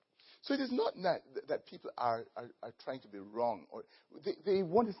 So it is not that people are trying to be wrong, or they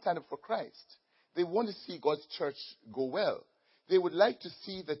want to stand up for Christ. They want to see God's church go well. They would like to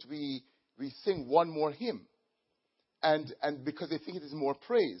see that we sing one more hymn, and because they think it is more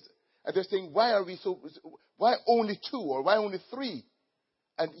praise. And they're saying, why only 2 or why only 3?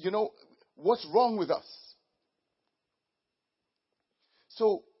 And you know, what's wrong with us?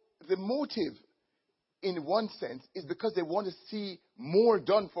 So the motive, in one sense, is because they want to see more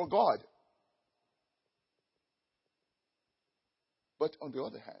done for God. But on the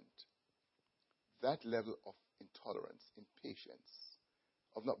other hand, that level of intolerance, impatience,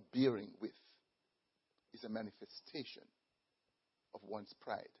 of not bearing with, is a manifestation of one's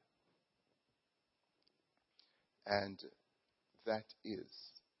pride. And that is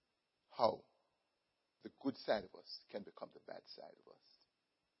how the good side of us can become the bad side of us.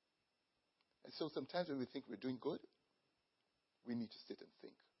 And so sometimes when we think we're doing good, we need to sit and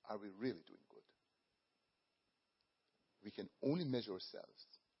think, are we really doing good? We can only measure ourselves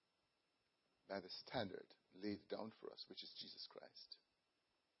by the standard laid down for us, which is Jesus Christ.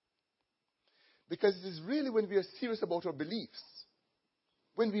 Because it is really when we are serious about our beliefs,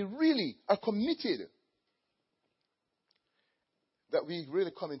 when we really are committed, that we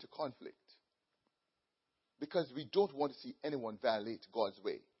really come into conflict. Because we don't want to see anyone violate God's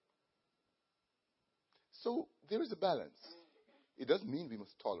way. So there is a balance. It doesn't mean we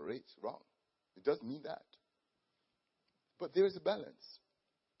must tolerate wrong. It doesn't mean that. But there is a balance.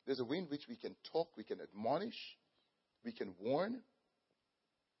 There's a way in which we can talk, we can admonish, we can warn.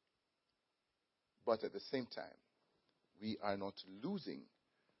 But at the same time, we are not losing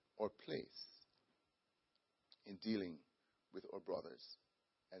our place in dealing with our brothers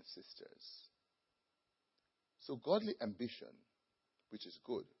and sisters. So godly ambition, which is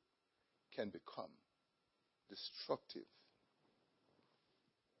good, can become destructive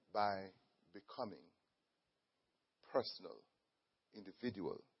by becoming personal,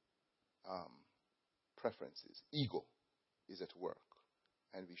 individual, preferences. Ego is at work,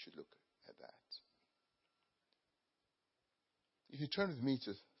 and we should look at that. If you turn with me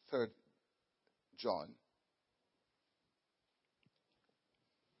to 3 John,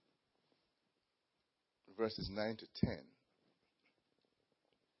 verses 9 to 10.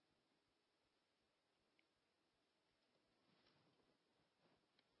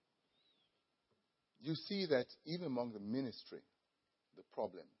 You see that even among the ministry, the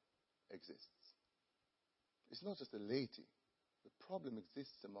problem exists. It's not just the laity. The problem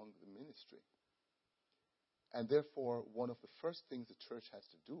exists among the ministry. And therefore, one of the first things the church has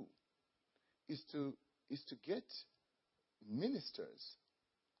to do is to get ministers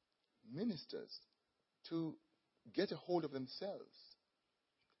to get a hold of themselves.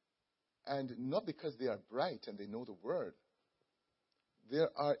 And not because they are bright and they know the word. There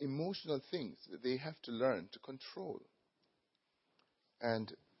are emotional things that they have to learn to control.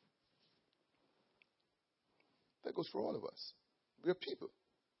 And that goes for all of us. We are people.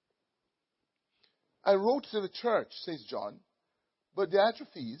 I wrote to the church, says John, but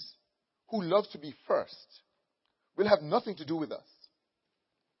Diotrephes, who loves to be first, will have nothing to do with us.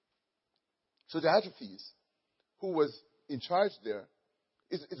 So Diotrephes, who was in charge there,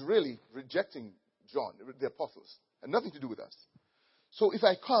 is really rejecting John, the apostles, and nothing to do with us. So if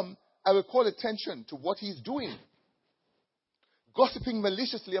I come, I will call attention to what he's doing, gossiping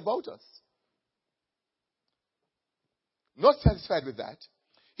maliciously about us. Not satisfied with that,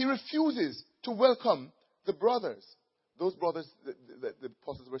 he refuses to welcome the brothers, those brothers that the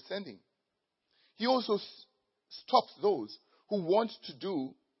apostles were sending. He also stops those who want to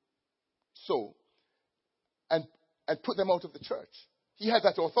do so and put them out of the church. He had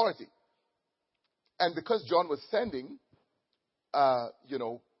that authority. And because John was sending,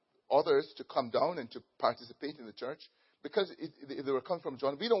 others to come down and to participate in the church, because they were coming from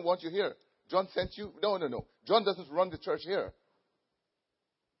John, we don't want you here. John sent you? No. John doesn't run the church here.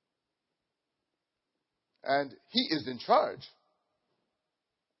 And he is in charge.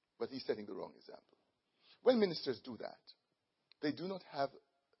 But he's setting the wrong example. When ministers do that, they do not have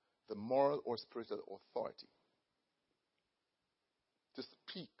the moral or spiritual authority to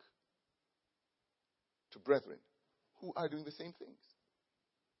speak to brethren who are doing the same things.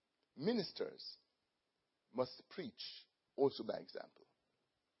 Ministers must preach also by example.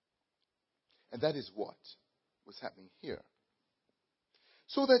 And that is what was happening here.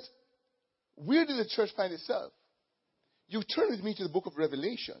 So that, where did the church find itself? You turn with me to the book of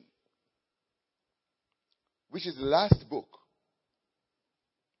Revelation, which is the last book.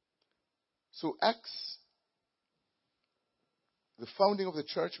 So Acts, the founding of the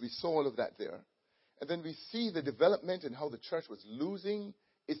church, we saw all of that there. And then we see the development and how the church was losing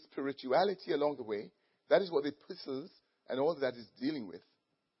its spirituality along the way. That is what the epistles and all that is dealing with.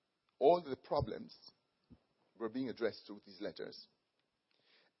 All the problems were being addressed through these letters.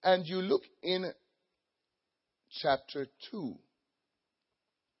 And you look in chapter 2,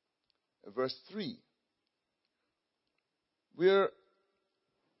 verse 3, where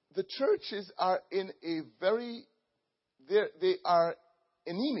the churches are in a very, they are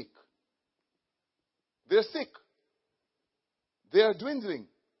anemic. They're sick. They are dwindling.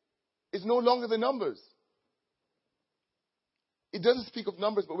 It's no longer the numbers. It doesn't speak of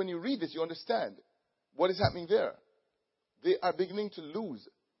numbers, but when you read this, you understand what is happening there. They are beginning to lose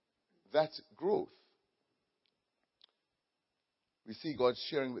that growth. We see God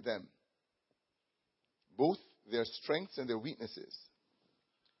sharing with them both their strengths and their weaknesses.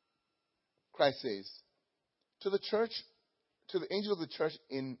 Christ says, to the church, to the angel of the church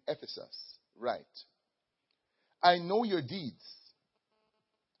in Ephesus, write, I know your deeds,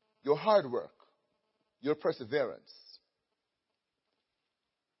 your hard work, your perseverance.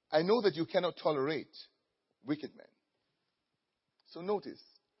 I know that you cannot tolerate wicked men. So notice,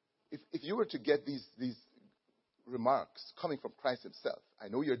 if you were to get these remarks coming from Christ himself, I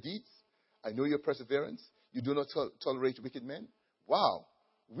know your deeds, I know your perseverance, you do not tolerate wicked men. Wow,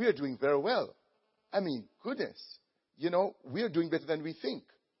 we are doing very well. I mean, goodness, we are doing better than we think.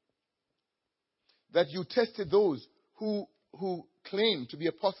 That you tested those who claim to be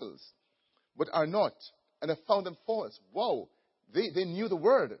apostles, but are not, and have found them false. Wow, they knew the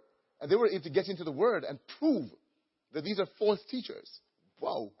word, and they were able to get into the word and prove that these are false teachers.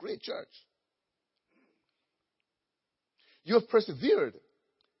 Wow, great church. You have persevered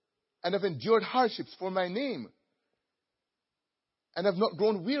and have endured hardships for my name and have not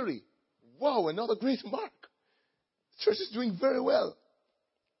grown weary. Wow, another great mark. The church is doing very well.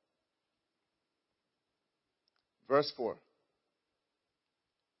 Verse 4.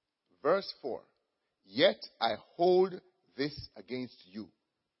 Verse 4. Yet I hold this against you.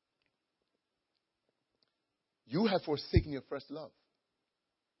 You have forsaken your first love.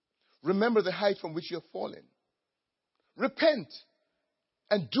 Remember the height from which you have fallen. Repent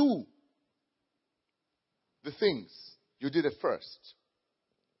and do the things you did at first.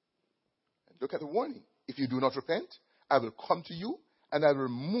 And look at the warning. If you do not repent, I will come to you and I will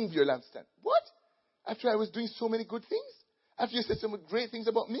remove your lampstand. What? After I was doing so many good things? After you said some great things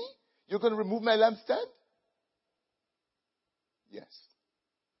about me? You're going to remove my lampstand? Yes.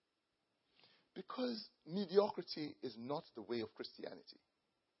 Because mediocrity is not the way of Christianity.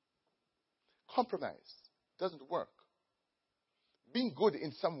 Compromise doesn't work. Being good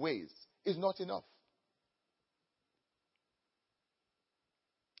in some ways is not enough.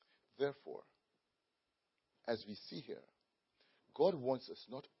 Therefore, as we see here, God wants us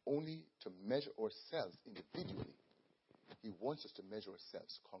not only to measure ourselves individually, He wants us to measure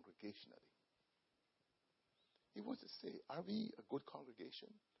ourselves congregationally. He wants to say, are we a good congregation?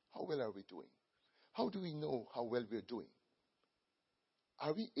 How well are we doing? How do we know how well we're doing?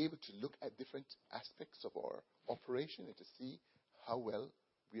 Are we able to look at different aspects of our operation and to see how well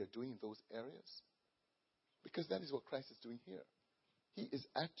we are doing in those areas? Because that is what Christ is doing here. He is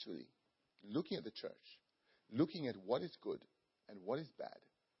actually looking at the church, looking at what is good and what is bad,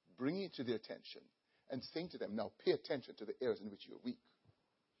 bringing it to their attention, and saying to them, now pay attention to the areas in which you're weak.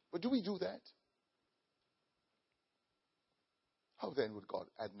 But do we do that? How then would God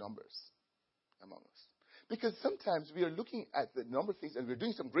add numbers among us? Because sometimes we are looking at the number of things and we're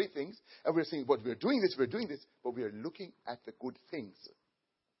doing some great things and we're saying, but we're doing this, but we are looking at the good things.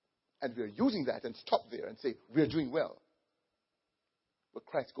 And we're using that and stop there and say, we're doing well. But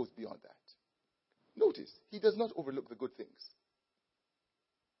Christ goes beyond that. Notice, He does not overlook the good things.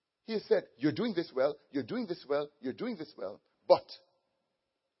 He has said, you're doing this well, you're doing this well, you're doing this well, but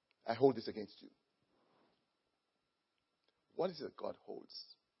I hold this against you. What is it that God holds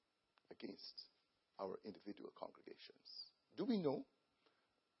against our individual congregations? Do we know?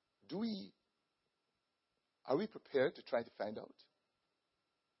 Are we prepared to try to find out?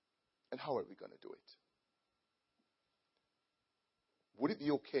 And how are we going to do it? Would it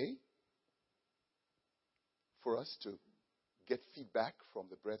be okay for us to get feedback from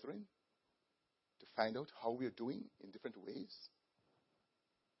the brethren to find out how we are doing in different ways?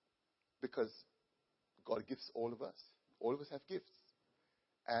 Because God gives all of us. All of us have gifts.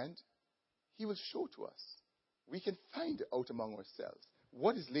 And He will show to us. We can find out among ourselves.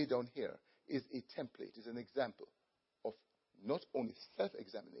 What is laid down here is a template, is an example of not only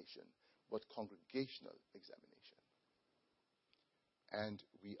self-examination, but congregational examination. And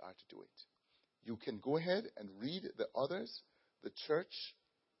we are to do it. You can go ahead and read the others. The church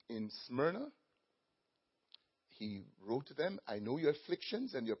in Smyrna, He wrote to them, I know your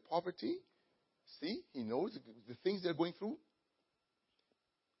afflictions and your poverty. See, He knows the things they're going through.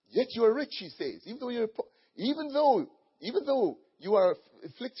 Yet you are rich, He says. Even though you are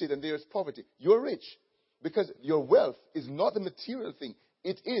afflicted and there is poverty, you are rich. Because your wealth is not the material thing.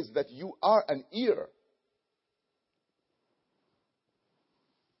 It is that you are an heir.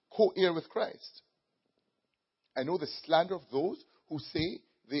 Co-heir with Christ. I know the slander of those who say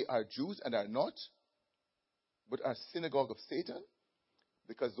they are Jews and are not, but are synagogue of Satan,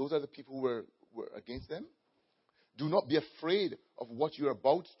 because those are the people who were against them. Do not be afraid of what you're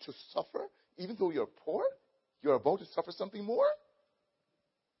about to suffer, even though you're poor. You're about to suffer something more.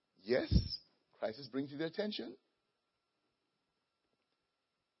 Yes, crisis brings you their attention.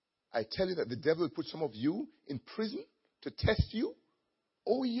 I tell you that the devil will put some of you in prison to test you.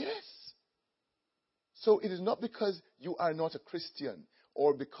 Oh, yes. So it is not because you are not a Christian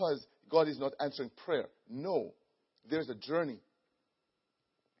or because God is not answering prayer. No, there's a journey.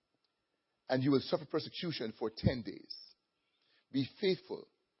 And you will suffer persecution for 10 days. Be faithful,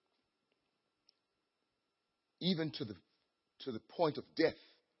 even to the point of death,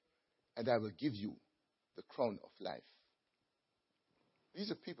 and I will give you the crown of life. These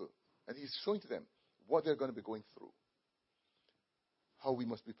are people, and He's showing to them what they're going to be going through, how we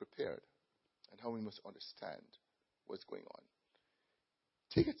must be prepared, and how we must understand what's going on.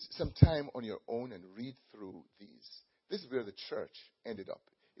 Take some time on your own and read through these. This is where the church ended up.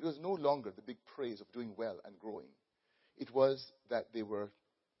 It was no longer the big praise of doing well and growing. It was that they were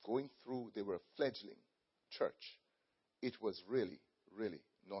going through, they were a fledgling church. It was really, really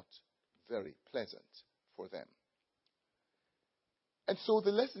not very pleasant for them. And so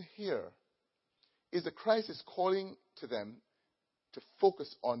the lesson here is that Christ is calling to them to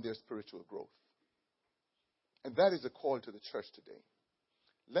focus on their spiritual growth. And that is a call to the church today.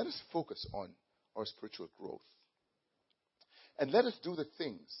 Let us focus on our spiritual growth. And let us do the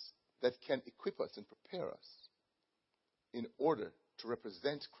things that can equip us and prepare us in order to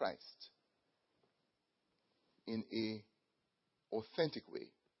represent Christ in an authentic way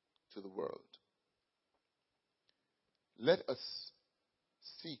to the world. Let us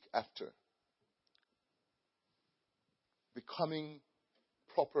seek after becoming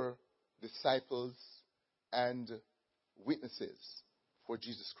proper disciples and witnesses for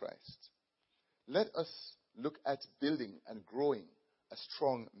Jesus Christ. Let us look at building and growing a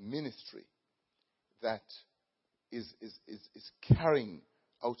strong ministry that is carrying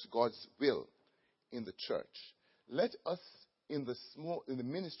out God's will in the church. Let us, in the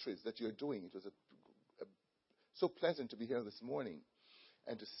ministries that you're doing, it was so pleasant to be here this morning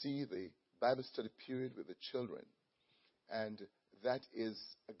and to see the Bible study period with the children. And that is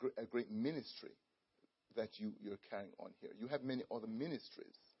a great ministry that you're carrying on here. You have many other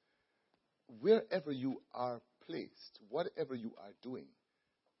ministries. Wherever you are placed, whatever you are doing,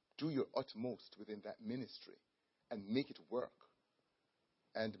 do your utmost within that ministry and make it work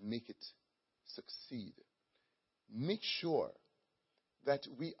and make it succeed. Make sure that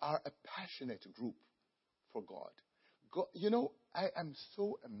we are a passionate group for God. You know, I am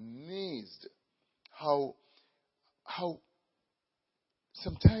so amazed how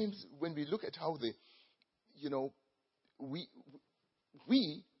sometimes when we look at how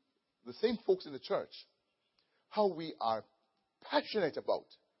we, the same folks in the church, how we are passionate about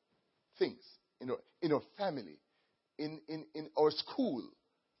things in our family, in our school,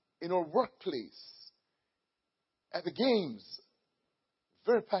 in our workplace, at the games.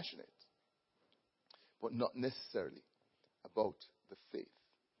 Very passionate, but not necessarily about the faith.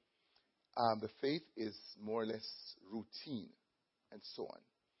 The faith is more or less routine and so on.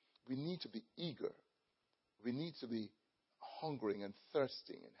 We need to be eager. We need to be hungering and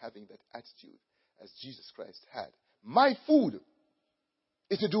thirsting and having that attitude as Jesus Christ had. My food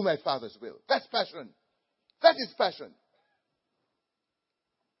is to do my Father's will. That's passion. That is passion.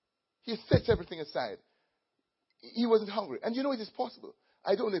 He sets everything aside. He wasn't hungry. And you know, it is possible.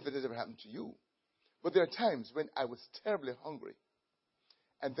 I don't know if it has ever happened to you. But there are times when I was terribly hungry.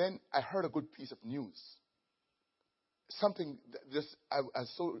 And then I heard a good piece of news. Something that just I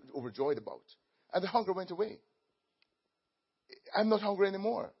was so overjoyed about. And the hunger went away. I'm not hungry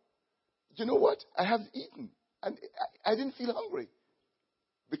anymore. You know what? I haven't eaten. And I didn't feel hungry.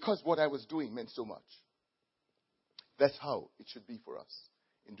 Because what I was doing meant so much. That's how it should be for us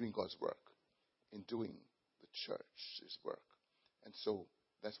in doing God's work. In doing the church's work. And so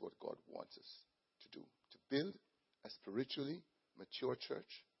that's what God wants us to do. To build a spiritually mature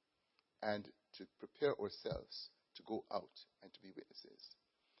church and to prepare ourselves to go out and to be witnesses.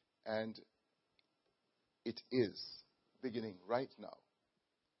 And it is beginning right now,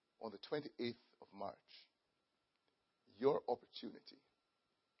 on the 28th of March, your opportunity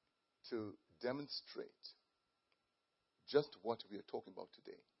to demonstrate just what we are talking about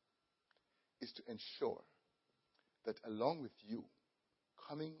today is to ensure that along with you,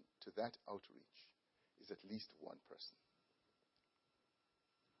 coming to that outreach is at least one person.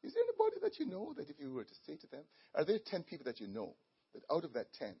 Is there anybody that you know that if you were to say to them, are there 10 people that you know that out of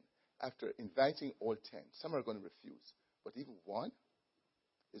that 10, after inviting all 10, some are going to refuse, but even one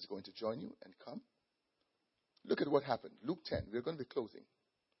is going to join you and come? Look at what happened. Luke 10, we're going to be closing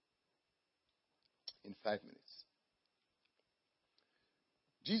in 5 minutes.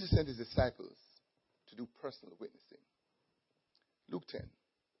 Jesus sent his disciples to do personal witnessing. Luke 10.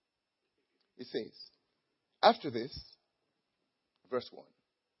 It says, after this, verse 1,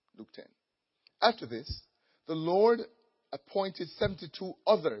 Luke 10. After this, the Lord appointed 72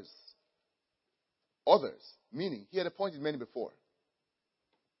 others. Others, meaning he had appointed many before.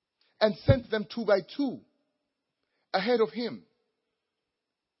 And sent them 2 by 2 ahead of him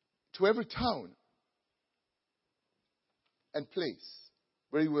to every town and place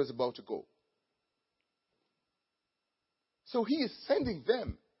where he was about to go. So he is sending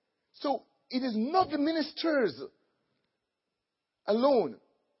them. So it is not the ministers alone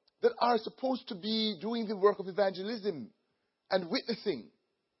that are supposed to be doing the work of evangelism and witnessing.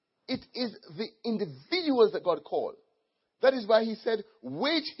 It is the individuals that God called. That is why he said,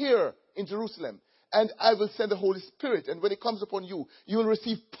 wait here in Jerusalem, and I will send the Holy Spirit. And when it comes upon you, you will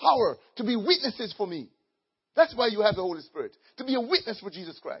receive power to be witnesses for me. That's why you have the Holy Spirit, to be a witness for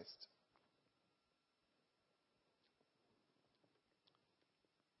Jesus Christ.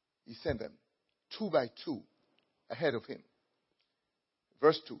 He sent them 2 by 2 ahead of him.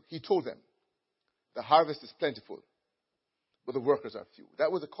 Verse 2, he told them, the harvest is plentiful, but the workers are few.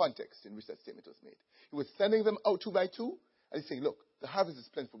 That was the context in which that statement was made. He was sending them out 2 by 2, and he's saying, look, the harvest is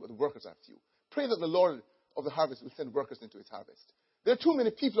plentiful, but the workers are few. Pray that the Lord of the harvest will send workers into his harvest. There are too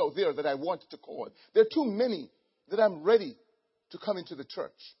many people out there that I want to call. There are too many that I'm ready to come into the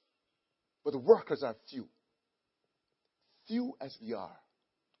church. But the workers are few. few as we are,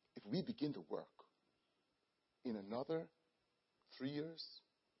 if we begin to work, in another 3 years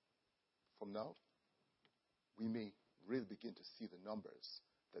from now, we may really begin to see the numbers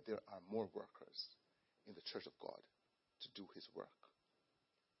that there are more workers in the church of God to do his work.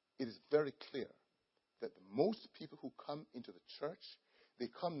 It is very clear that most people who come into the church, they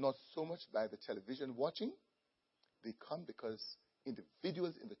come not so much by the television watching, they come because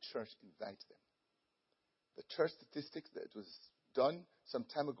individuals in the church invite them. The church statistics that was done some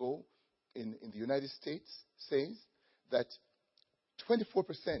time ago in the United States says that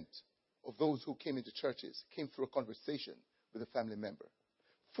 24% of those who came into churches came through a conversation with a family member.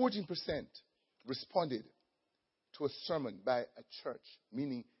 14% responded to a sermon by a church,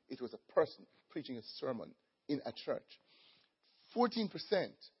 meaning it was a person preaching a sermon in a church. 14%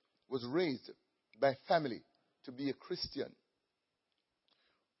 was raised by family to be a Christian.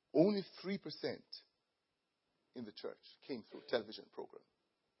 Only 3% in the church came through a television program.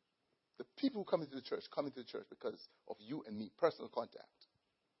 The people who come into the church because of you and me, personal contact.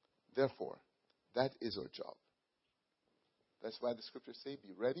 Therefore, that is our job. That's why the scriptures say,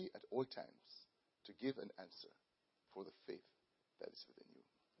 be ready at all times to give an answer for the faith that is within you.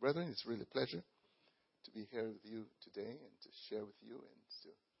 Brethren, it's really a pleasure to be here with you today and to share with you and to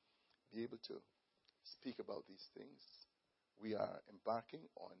be able to speak about these things. We are embarking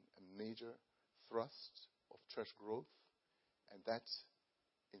on a major thrust of church growth, and that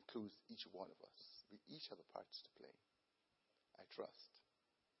includes each one of us. We each have a part to play. I trust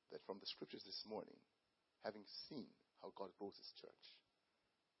that from the scriptures this morning, having seen how God grows his church,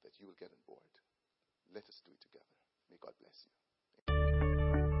 that you will get on board. Let us do it together. May God bless you.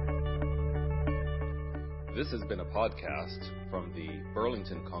 This has been a podcast from the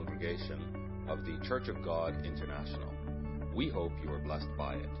Burlington congregation of the Church of God International. We hope you are blessed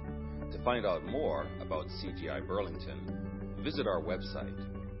by it. To find out more about CGI Burlington, visit our website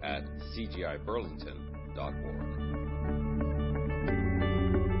at cgiburlington.org.